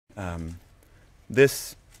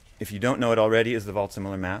This, if you don't know it already, is the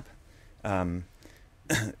Waldseemüller Map.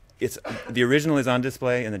 The original is on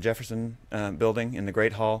display in the Jefferson building in the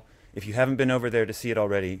Great Hall. If you haven't been over there to see it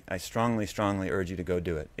already, I strongly, strongly urge you to go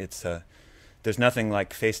do it. There's nothing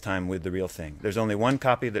like FaceTime with the real thing. There's only one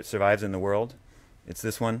copy that survives in the world. It's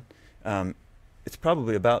this one. It's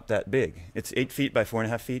probably about that big. It's 8 feet by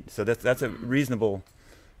 4.5 feet, so that's a reasonable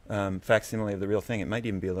facsimile of the real thing. It might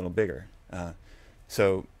even be a little bigger.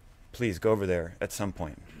 So please go over there at some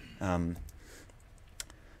point.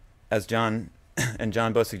 As John and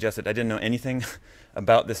John both suggested, I didn't know anything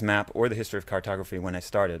about this map or the history of cartography when I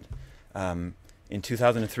started. In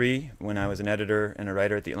 2003, when I was an editor and a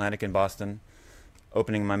writer at The Atlantic in Boston,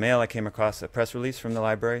 opening my mail, I came across a press release from the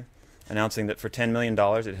library announcing that for $10 million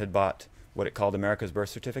it had bought what it called America's birth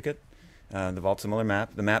certificate, the Waldseemüller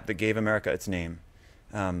Map, the map that gave America its name.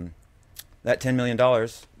 That $10 million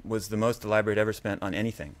was the most the library had ever spent on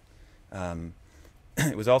anything.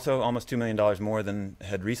 It was also almost $2 million more than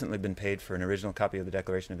had recently been paid for an original copy of the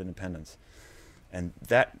Declaration of Independence. And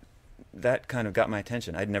that kind of got my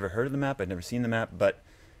attention. I'd never heard of the map, I'd never seen the map, but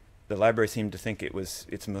the library seemed to think it was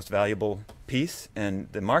its most valuable piece, and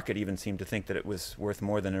the market even seemed to think that it was worth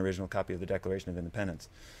more than an original copy of the Declaration of Independence.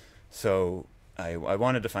 So I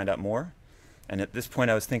wanted to find out more, and at this point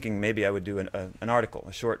I was thinking maybe I would do an article,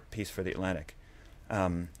 a short piece for The Atlantic.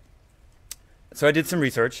 So I did some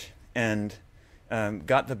research and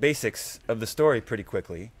got the basics of the story pretty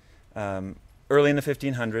quickly. Early in the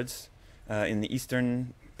 1500s, in the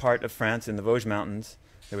eastern part of France, in the Vosges Mountains,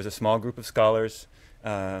 there was a small group of scholars,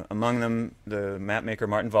 among them the mapmaker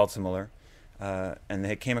Martin Waldseemüller, and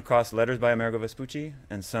they came across letters by Amerigo Vespucci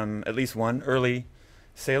and at least one early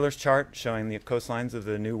sailor's chart showing the coastlines of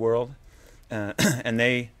the New World, and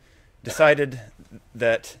they decided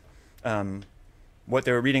that what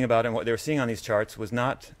they were reading about and what they were seeing on these charts was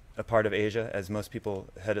not a part of Asia, as most people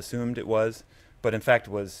had assumed it was, but in fact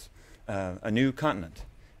was a new continent.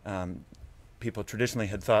 People traditionally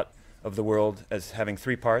had thought of the world as having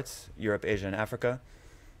 3 parts, Europe, Asia, and Africa.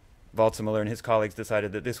 Waldseemüller and his colleagues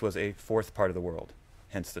decided that this was a 4th part of the world,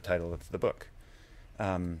 hence the title of the book.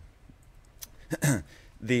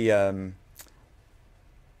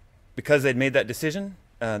 Because they'd made that decision,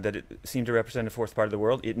 that it seemed to represent a 4th part of the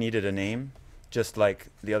world, it needed a name, just like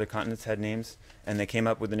the other continents had names, and they came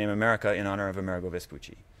up with the name America in honor of Amerigo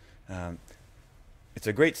Vespucci. It's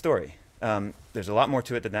a great story. There's a lot more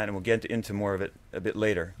to it than that, and we'll get into more of it a bit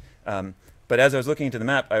later. But as I was looking into the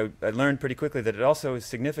map, I learned pretty quickly that it also is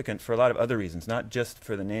significant for a lot of other reasons, not just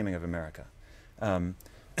for the naming of America.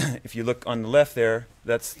 If you look on the left there,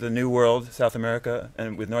 that's the New World, South America,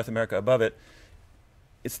 and with North America above it.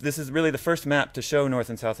 This is really the first map to show North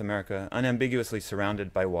and South America unambiguously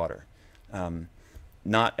surrounded by water,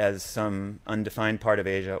 not as some undefined part of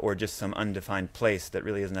Asia or just some undefined place that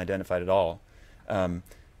really isn't identified at all.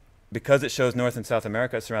 Because it shows North and South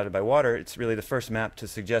America surrounded by water, it's really the first map to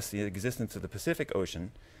suggest the existence of the Pacific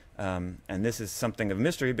Ocean. And this is something of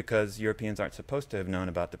mystery because Europeans aren't supposed to have known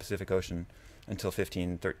about the Pacific Ocean until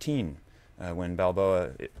 1513, when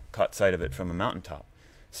Balboa caught sight of it from a mountaintop.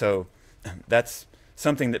 So that's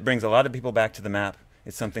something that brings a lot of people back to the map.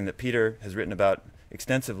 It's something that Peter has written about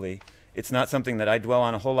extensively. It's not something that I dwell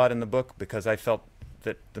on a whole lot in the book because I felt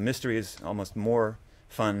that the mystery is almost more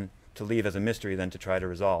fun to leave as a mystery than to try to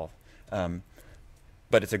resolve.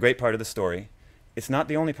 But it's a great part of the story. It's not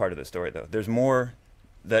the only part of the story, though. There's more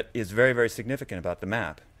that is very, very significant about the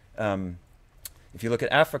map. If you look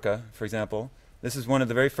at Africa, for example, this is one of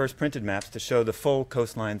the very first printed maps to show the full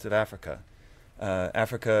coastlines of Africa.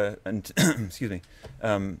 Africa excuse me,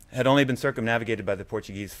 had only been circumnavigated by the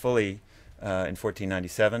Portuguese fully in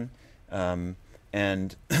 1497,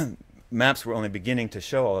 and maps were only beginning to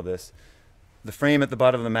show all of this. The frame at the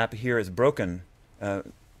bottom of the map here is broken.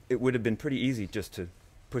 It would have been pretty easy just to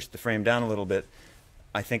push the frame down a little bit.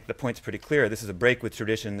 I think the point's pretty clear. This is a break with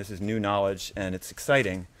tradition. This is new knowledge, and it's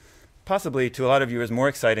exciting. Possibly, to a lot of you, is more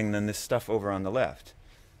exciting than this stuff over on the left.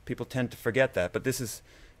 People tend to forget that, but this is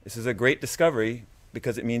a great discovery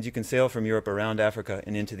because it means you can sail from Europe around Africa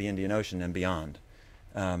and into the Indian Ocean and beyond.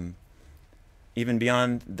 Even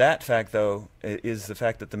beyond that fact, though, is the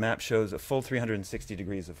fact that the map shows a full 360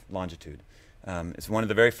 degrees of longitude. It's one of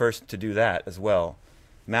the very first to do that as well.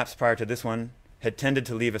 Maps prior to this one had tended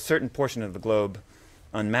to leave a certain portion of the globe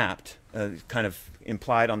unmapped, kind of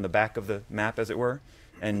implied on the back of the map, as it were,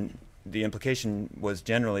 and the implication was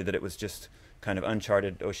generally that it was just kind of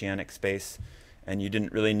uncharted oceanic space, and you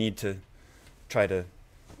didn't really need to try to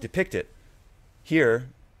depict it. Here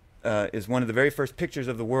is one of the very first pictures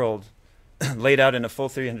of the world laid out in a full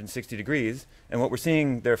 360 degrees. And what we're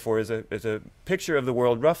seeing, therefore, is a picture of the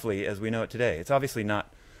world roughly as we know it today. It's obviously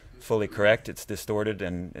not fully correct. It's distorted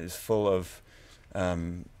and is full of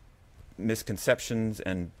misconceptions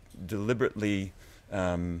and deliberately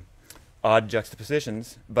odd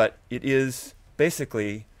juxtapositions. But it is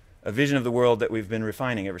basically a vision of the world that we've been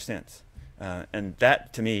refining ever since. And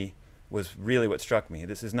that, to me, was really what struck me.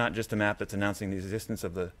 This is not just a map that's announcing the existence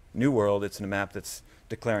of the new world. It's a map that's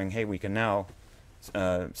declaring, hey, we can now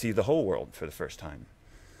see the whole world for the first time.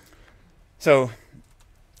 So,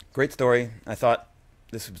 great story. I thought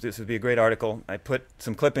this would be a great article. I put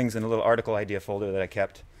some clippings in a little article idea folder that I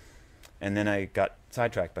kept, and then I got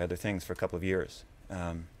sidetracked by other things for a couple of years.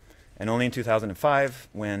 And only in 2005,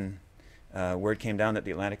 when word came down that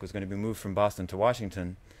the Atlantic was going to be moved from Boston to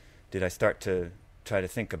Washington, did I start to try to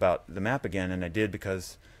think about the map again, and I did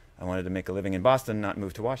because I wanted to make a living in Boston, not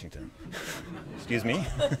move to Washington. Excuse me.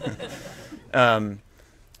 And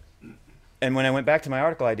when I went back to my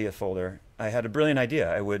article idea folder, I had a brilliant idea.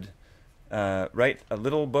 I would write a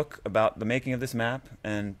little book about the making of this map,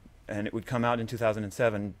 and it would come out in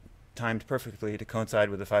 2007, timed perfectly to coincide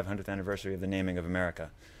with the 500th anniversary of the naming of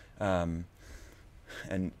America. And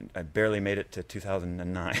I barely made it to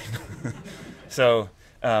 2009. So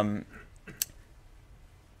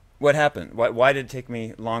what happened? Why did it take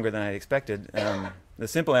me longer than I expected? The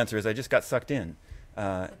simple answer is I just got sucked in.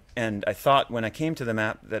 And I thought when I came to the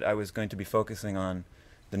map that I was going to be focusing on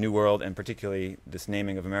the New World and particularly this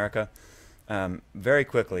naming of America. Very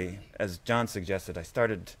quickly, as John suggested, I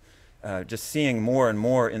started just seeing more and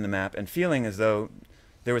more in the map and feeling as though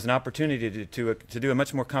there was an opportunity to do a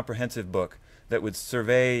much more comprehensive book that would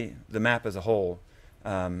survey the map as a whole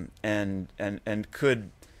and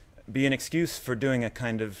could be an excuse for doing a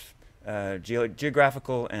kind of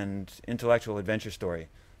geographical and intellectual adventure story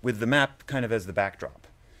with the map kind of as the backdrop.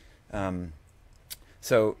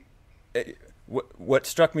 What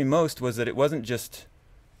struck me most was that it wasn't just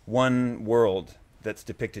one world that's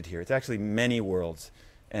depicted here. It's actually many worlds.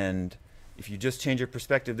 And if you just change your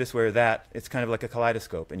perspective this way or that, it's kind of like a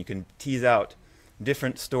kaleidoscope. And you can tease out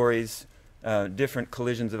different stories, different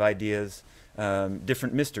collisions of ideas,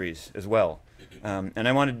 different mysteries as well. And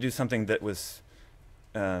I wanted to do something that was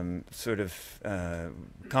sort of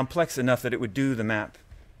complex enough that it would do the map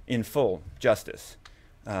in full justice.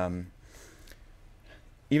 Even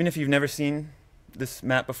if you've never seen this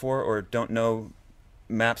map before or don't know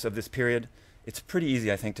maps of this period, it's pretty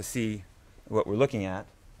easy, I think, to see what we're looking at.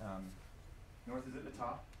 North is at the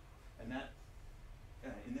top, and that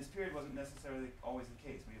in this period wasn't necessarily always the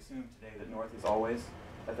case. We assume today that North is always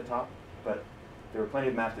at the top, but there were plenty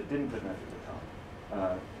of maps that didn't put North at the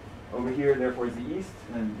top. Over here, therefore, is the East,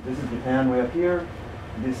 and this is Japan way up here.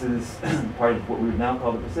 This is part of what we would now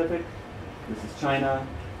call the Pacific. This is China,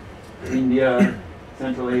 India,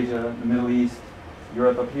 Central Asia, the Middle East,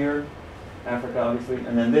 Europe up here, Africa, obviously,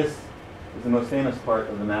 and then this is the most famous part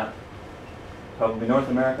of the map, probably North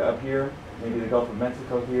America up here, maybe the Gulf of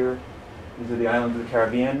Mexico here. These are the islands of the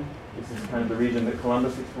Caribbean. This is kind of the region that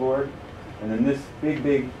Columbus explored. And then this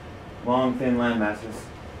big, long, thin landmass is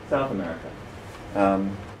South America.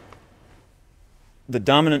 The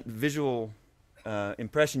dominant visual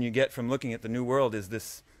impression you get from looking at the New World is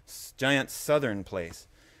this giant southern place.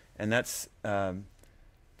 And that's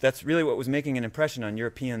really what was making an impression on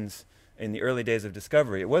Europeans in the early days of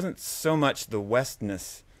discovery. It wasn't so much the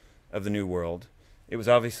westness of the New World. It was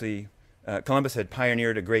obviously, Columbus had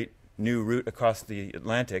pioneered a great new route across the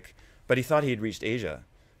Atlantic, but he thought he had reached Asia.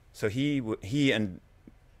 So he and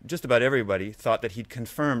just about everybody thought that he'd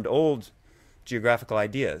confirmed old geographical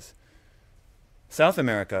ideas. South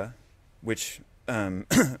America, which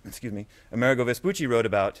excuse me, Amerigo Vespucci wrote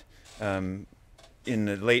about in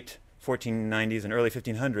the late 1490s and early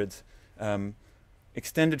 1500s,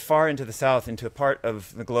 extended far into the south, into a part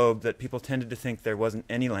of the globe that people tended to think there wasn't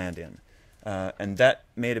any land in. And that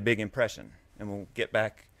made a big impression. And we'll get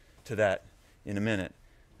back to that in a minute.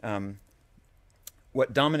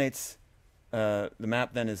 What dominates the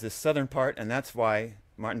map then is this southern part, and that's why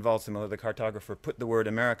Martin Waldseemüller, the cartographer, put the word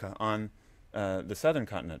America on the southern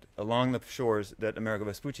continent, along the shores that Amerigo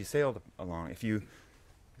Vespucci sailed along. If you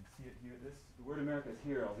see it here, the word America is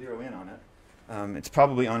here. I'll zero in on it. It's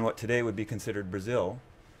probably on what today would be considered Brazil,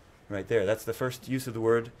 right there. That's the first use of the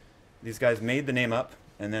word. These guys made the name up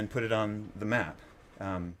and then put it on the map.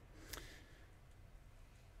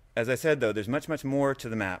 As I said, though, there's much more to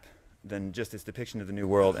the map than just its depiction of the New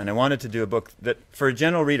World, and I wanted to do a book that, for a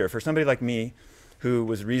general reader, for somebody like me, who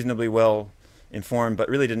was reasonably well informed but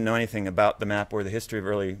really didn't know anything about the map or the history of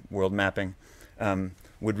early world mapping,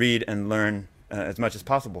 would read and learn as much as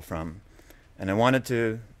possible from. And I wanted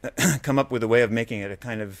to come up with a way of making it a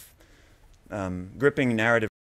kind of gripping narrative